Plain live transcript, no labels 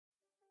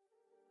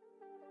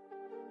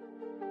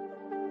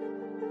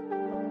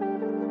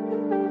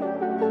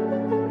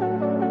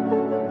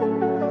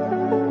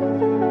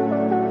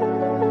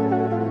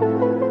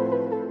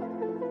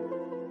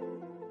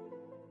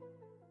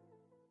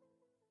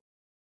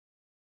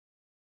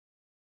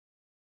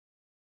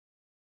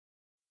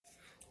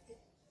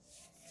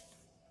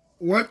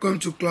Welcome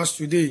to class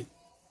today.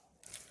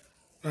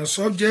 Our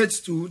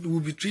subject we'll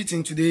be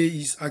treating today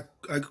is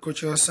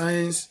agricultural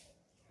science,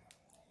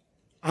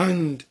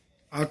 and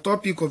our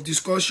topic of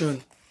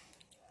discussion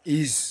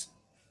is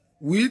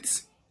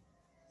weeds,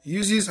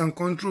 uses and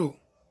control,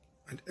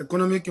 and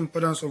economic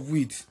importance of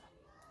weeds.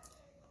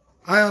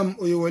 I am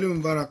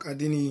Oyewole Mubarak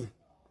Adeni.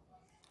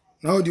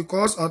 Now the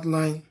course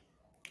outline.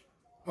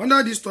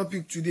 Under this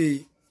topic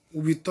today,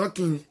 we'll be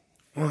talking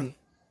on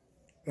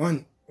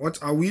 1.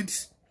 What are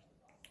weeds?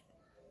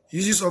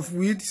 Uses of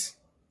weeds,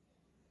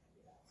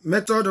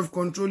 method of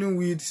controlling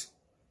weeds,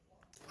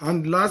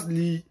 and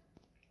lastly,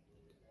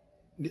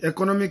 the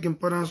economic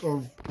importance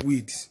of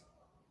weeds.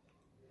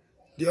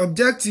 The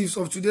objectives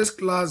of today's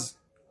class.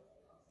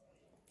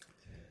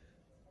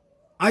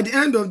 At the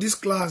end of this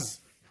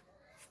class,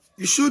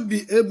 you should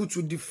be able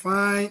to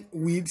define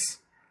weeds,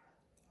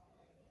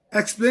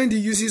 explain the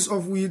uses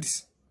of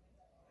weeds,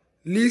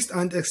 list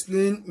and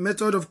explain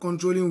method of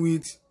controlling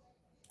weeds,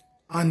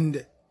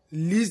 and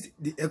list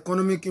the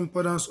economic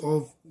importance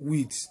of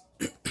weeds.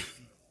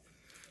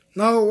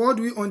 Now, what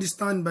do we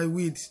understand by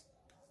weeds?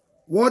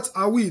 What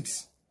are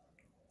weeds?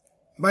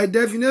 By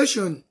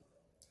definition,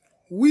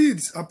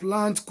 weeds are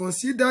plants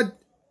considered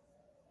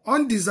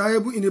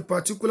undesirable in a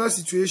particular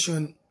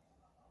situation,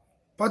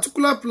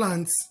 particular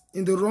plants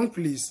in the wrong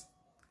place.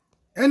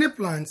 Any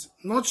plant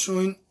not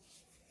shown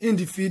in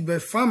the field by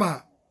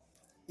farmer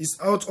is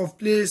out of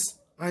place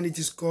and it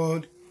is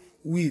called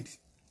weed.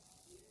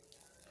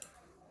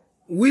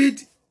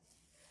 Weeds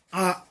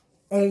are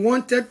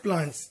unwanted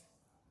plants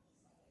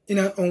in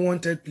an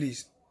unwanted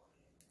place.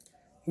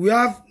 We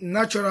have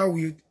natural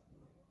weed.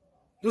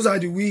 Those are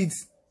the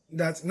weeds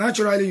that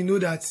naturally you know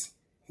that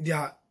they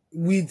are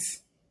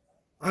weeds.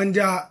 And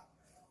there are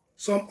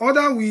some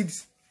other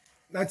weeds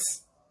that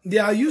they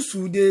are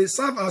useful, they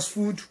serve as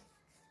food,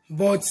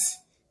 but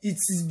it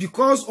is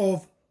because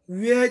of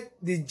where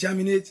they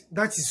germinate,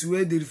 that is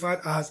where they refer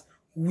as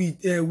weed.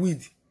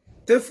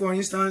 Take for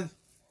instance,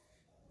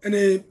 in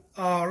a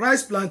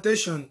rice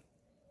plantation.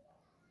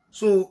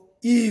 So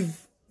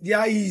if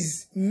there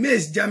is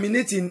maize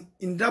germinating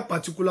in that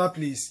particular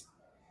place,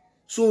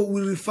 so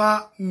we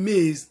refer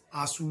maize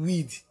as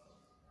weed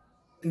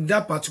in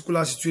that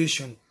particular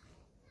situation.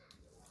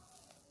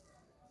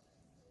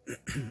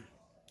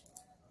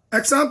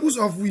 Examples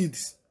of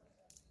weeds,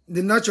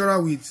 the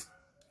natural weeds.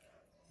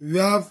 We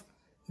have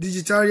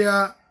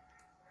Digitaria,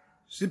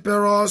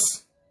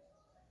 Cyperus,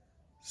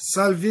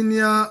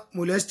 Salvinia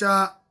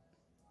molesta,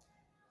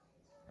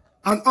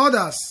 and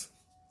others.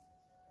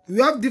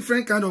 We have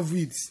different kind of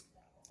weeds.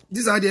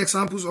 These are the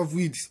examples of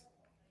weeds.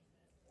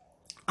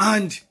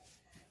 And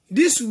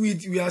this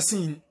weed we are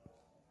seeing,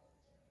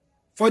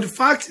 for the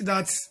fact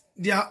that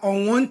they are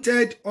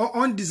unwanted or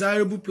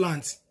undesirable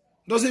plants,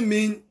 doesn't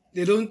mean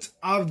they don't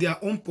have their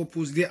own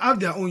purpose. They have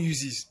their own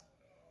uses.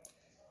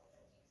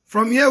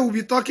 From here, we'll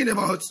be talking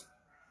about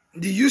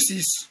the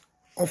uses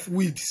of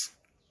weeds.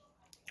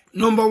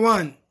 Number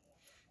 1,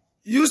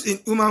 use in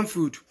human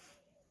food.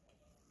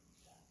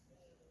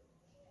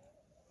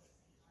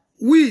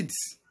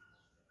 Weeds.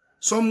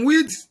 Some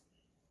weeds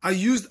are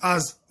used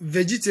as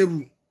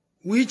vegetable,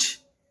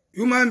 which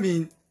human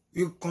being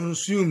will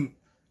consume,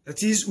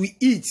 that is, we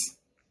eat.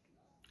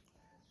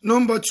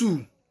 Number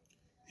 2,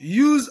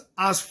 use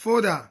as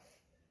fodder.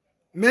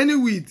 Many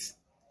weeds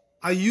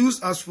are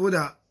used as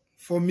fodder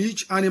for meat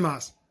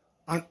animals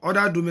and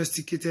other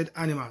domesticated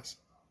animals.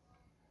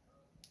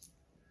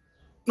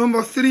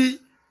 Number 3,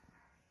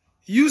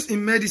 use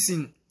in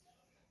medicine.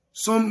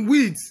 Some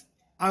weeds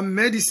are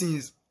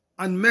medicines,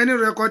 and many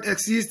records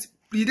exist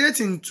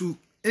predating to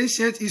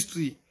ancient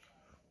history,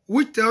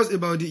 which tells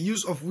about the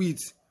use of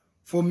weeds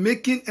for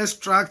making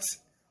extracts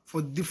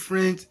for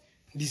different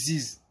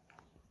diseases.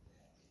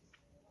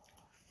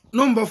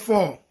 Number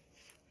 4,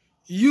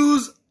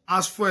 use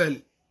as fuel.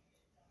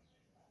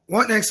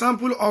 One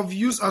example of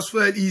use as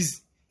fuel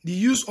is the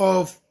use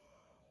of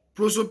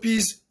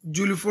Prosopis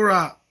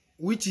julifera,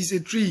 which is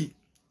a tree.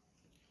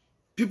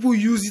 People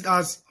use it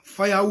as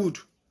firewood.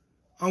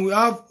 And we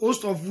have a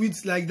host of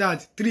weeds like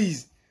that,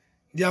 trees.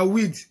 They are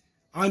weeds,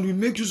 and we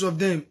make use of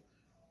them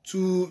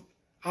to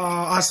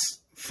as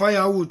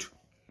firewood.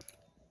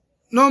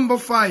 Number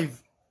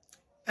 5,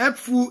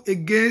 helpful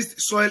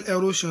against soil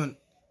erosion.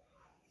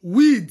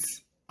 Weeds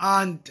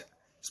and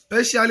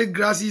especially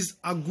grasses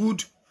are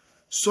good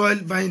soil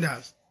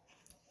binders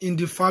in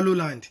the fallow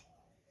land.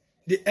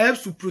 They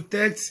help to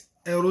protect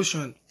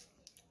erosion.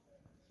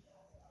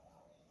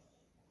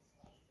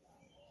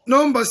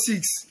 Number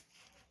 6,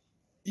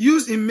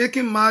 use in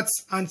making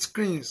mats and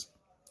screens.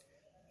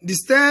 The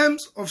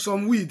stems of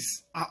some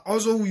weeds are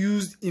also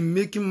used in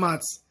making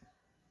mats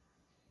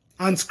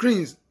and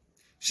screens.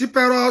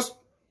 Cyperus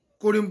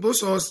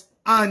corymbosus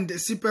and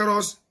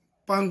Cyperus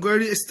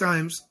pangueri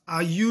stems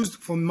are used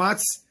for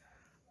mats,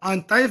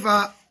 and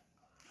Typha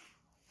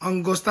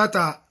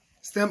angostata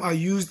stems are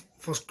used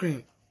for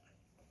screen.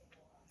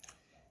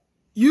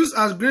 Use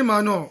as green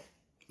manure.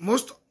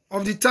 Most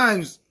of the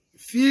times,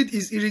 feed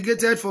is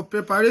irrigated for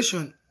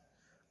preparation,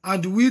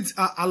 and weeds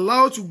are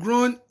allowed to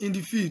grow in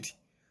the field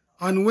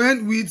And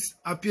when weeds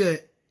appear,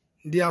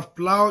 they are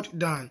plowed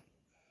down.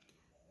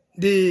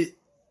 They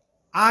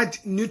add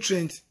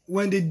nutrients.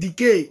 When they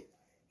decay,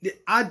 they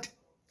add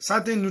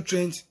certain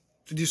nutrients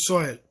to the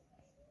soil.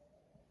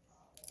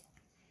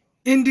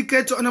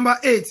 Indicator number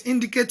 8,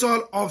 indicator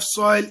of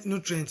soil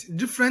nutrients.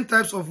 Different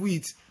types of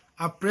weeds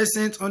are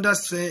present under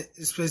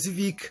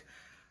specific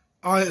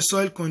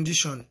soil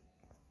condition.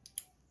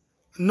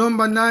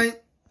 Number 9,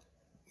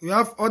 we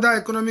have other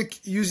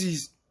economic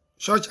uses,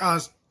 such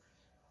as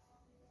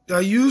they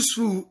are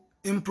useful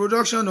in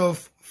production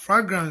of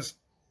fragrance.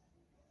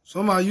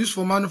 Some are used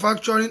for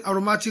manufacturing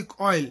aromatic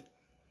oil.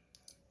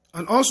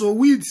 And also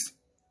weeds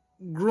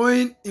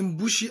growing in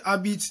bushy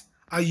habits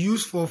are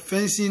used for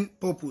fencing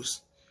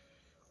purpose.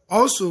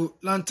 Also,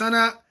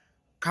 Lantana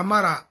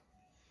camara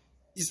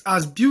is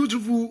as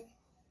beautiful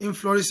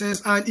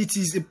inflorescence, and it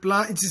is a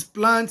plant. It is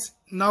plant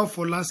now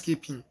for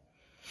landscaping.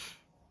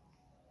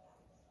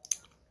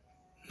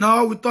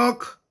 Now we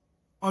talk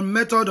on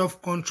method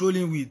of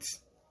controlling weeds.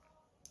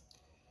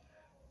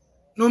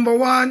 Number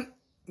 1,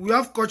 we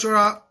have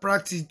cultural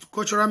practice,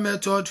 cultural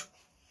method.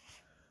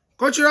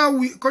 Cultural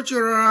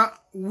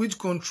weed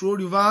control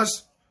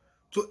refers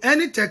to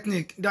any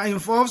technique that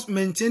involves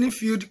maintaining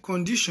field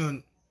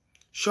condition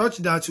such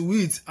that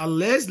weeds are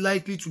less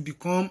likely to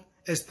become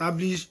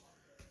established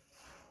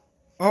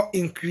or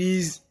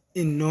increase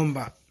in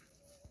number.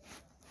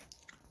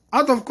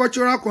 Out of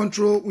cultural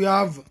control, we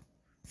have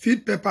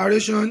field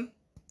preparation,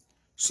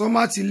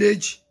 summer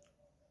tillage,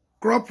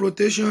 crop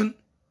rotation,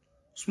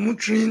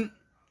 smoothing,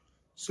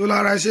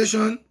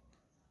 solarization,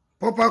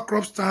 proper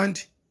crop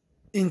stand,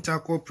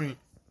 intercropping.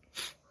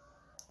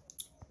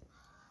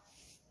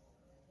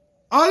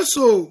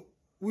 Also,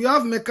 we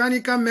have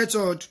mechanical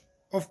method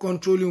of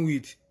controlling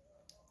weed.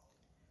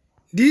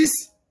 This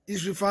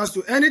refers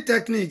to any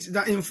technique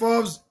that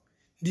involves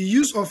the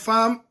use of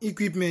farm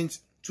equipment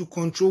to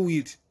control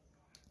weed.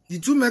 The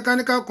two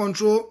mechanical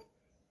control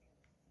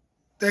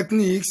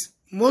techniques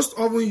most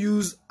often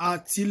used are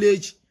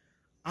tillage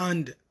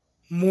and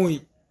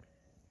mowing.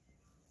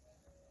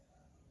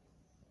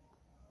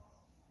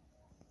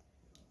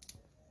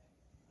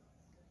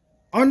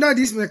 Under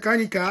this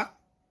mechanical,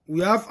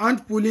 we have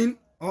hand pulling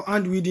or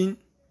hand weeding.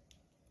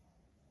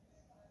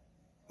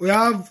 We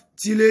have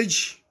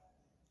tillage.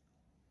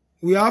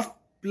 We have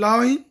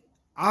plowing,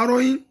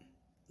 harrowing,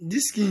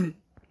 disking,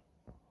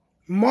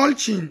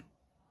 mulching,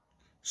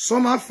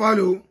 summer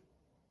fallow,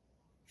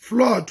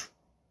 flood,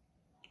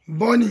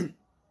 burning.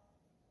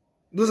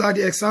 Those are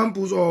the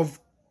examples of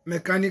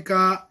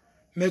mechanical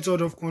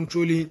method of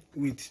controlling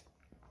weed.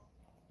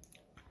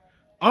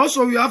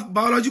 Also, we have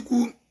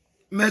biological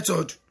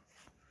method,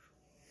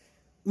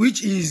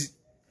 which is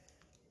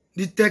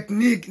the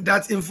technique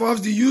that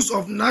involves the use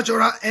of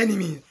natural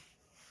enemies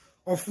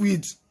of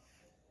weeds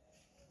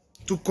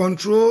to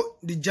control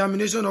the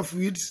germination of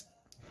weeds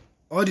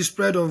or the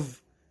spread of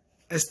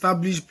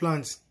established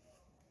plants.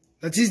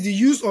 That is the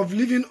use of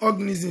living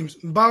organisms,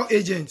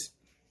 bioagents,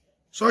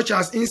 such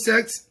as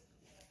insects,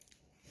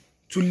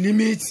 to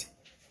limit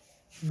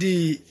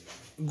the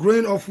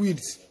growing of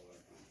weeds.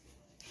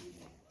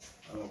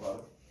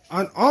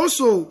 And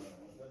also,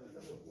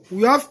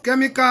 we have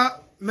chemical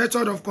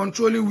method of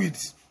controlling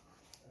weeds,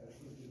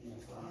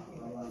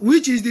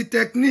 which is the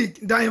technique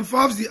that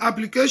involves the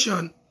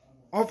application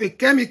of a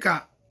chemical,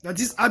 that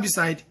is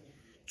herbicide,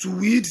 to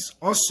weeds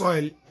or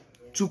soil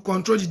to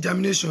control the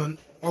germination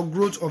or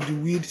growth of the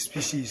weed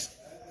species.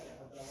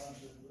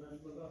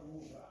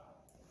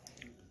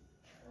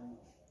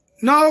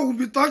 Now we'll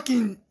be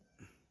talking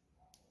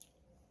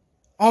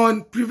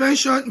on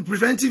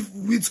preventive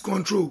weed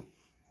control,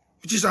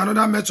 which is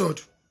another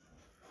method.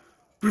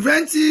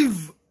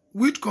 Preventive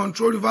weed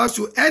control refers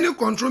to any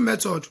control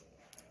method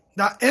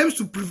that aims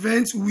to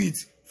prevent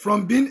weeds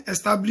from being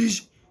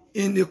established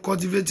in a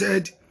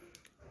cultivated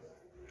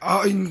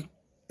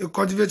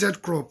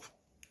crop,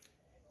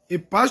 a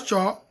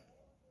pasture,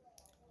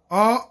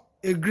 or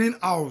a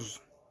greenhouse.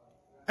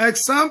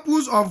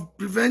 Examples of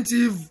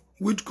preventive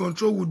weed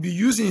control would be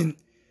using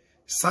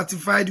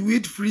certified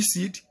weed-free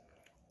seed,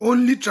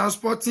 only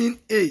transporting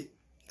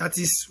that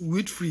is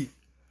weed-free,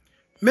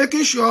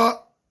 making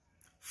sure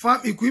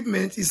farm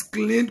equipment is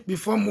cleaned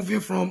before moving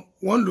from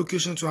one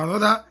location to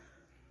another,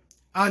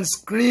 and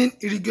screen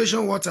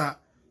irrigation water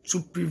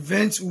to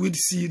prevent weed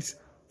seeds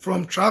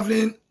from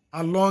traveling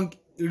along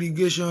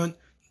irrigation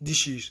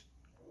dishes.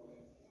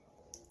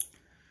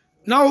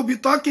 Now we'll be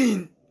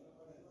talking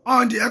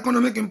on the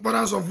economic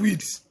importance of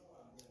weeds,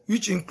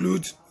 which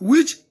includes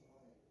weeds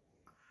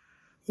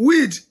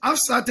have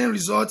certain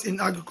results in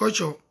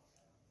agriculture,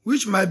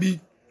 which might be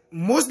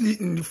mostly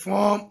in the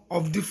form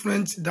of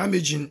different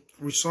damaging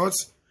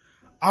results.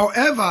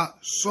 However,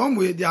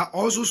 somewhere there are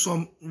also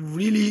some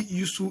really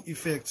useful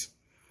effects.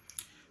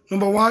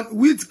 Number 1,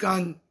 weeds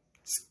can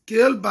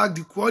scale back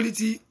the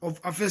quality of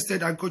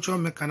harvested agricultural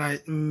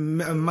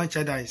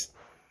merchandise.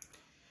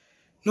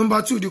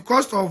 Number 2, the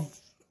cost of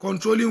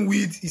controlling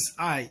weeds is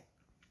high.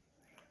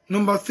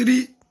 Number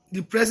 3,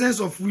 the presence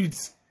of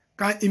weeds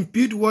can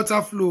impede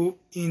water flow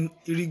in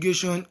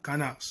irrigation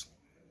canals.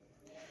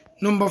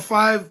 Number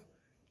 5,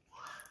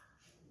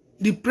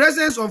 the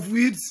presence of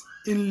weeds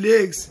in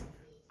lakes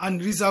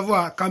and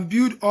reservoir can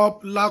build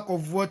up lack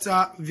of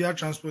water via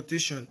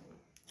transportation.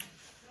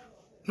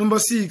 Number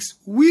 6,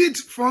 weed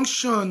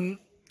function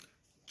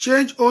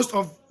change host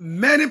of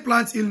many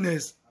plant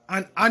illness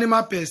and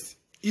animal pests,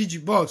 e.g.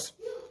 bugs,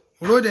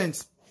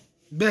 rodents,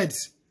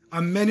 birds,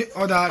 and many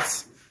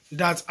others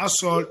that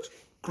assault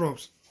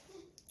crops.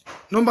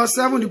 Number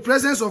 7, the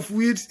presence of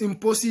weeds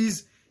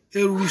imposes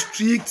a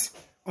restrict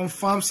on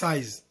farm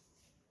size.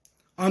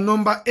 And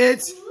number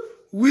 8,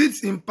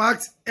 weeds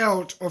impact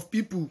health of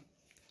people,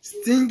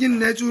 stinging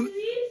nettle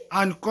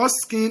and cause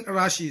skin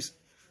rashes,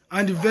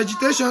 and the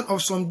vegetation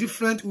of some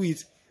different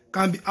weeds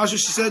can be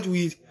associated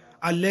with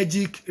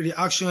allergic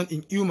reaction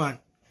in human.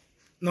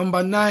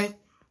 Number 9,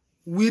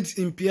 weeds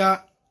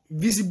impair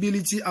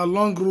visibility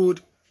along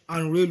road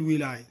and railway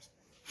lines.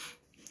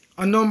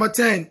 And number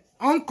 10,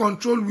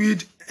 uncontrolled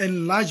weed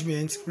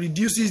enlargement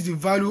reduces the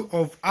value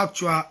of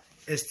actual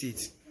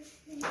estate.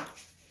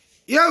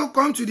 Here we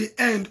come to the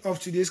end of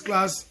today's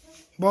class,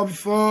 but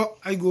before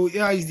I go,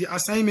 here is the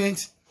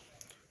assignment.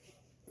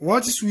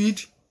 What is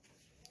weed?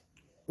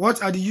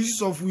 What are the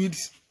uses of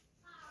weeds?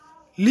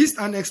 List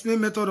and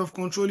explain method of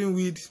controlling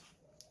weeds.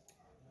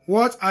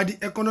 What are the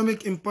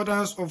economic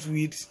importance of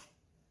weeds?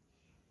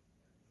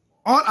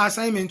 All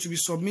assignments to be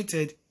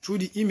submitted through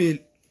the email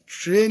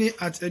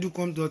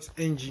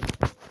training@educom.ng.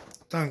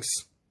 Thanks.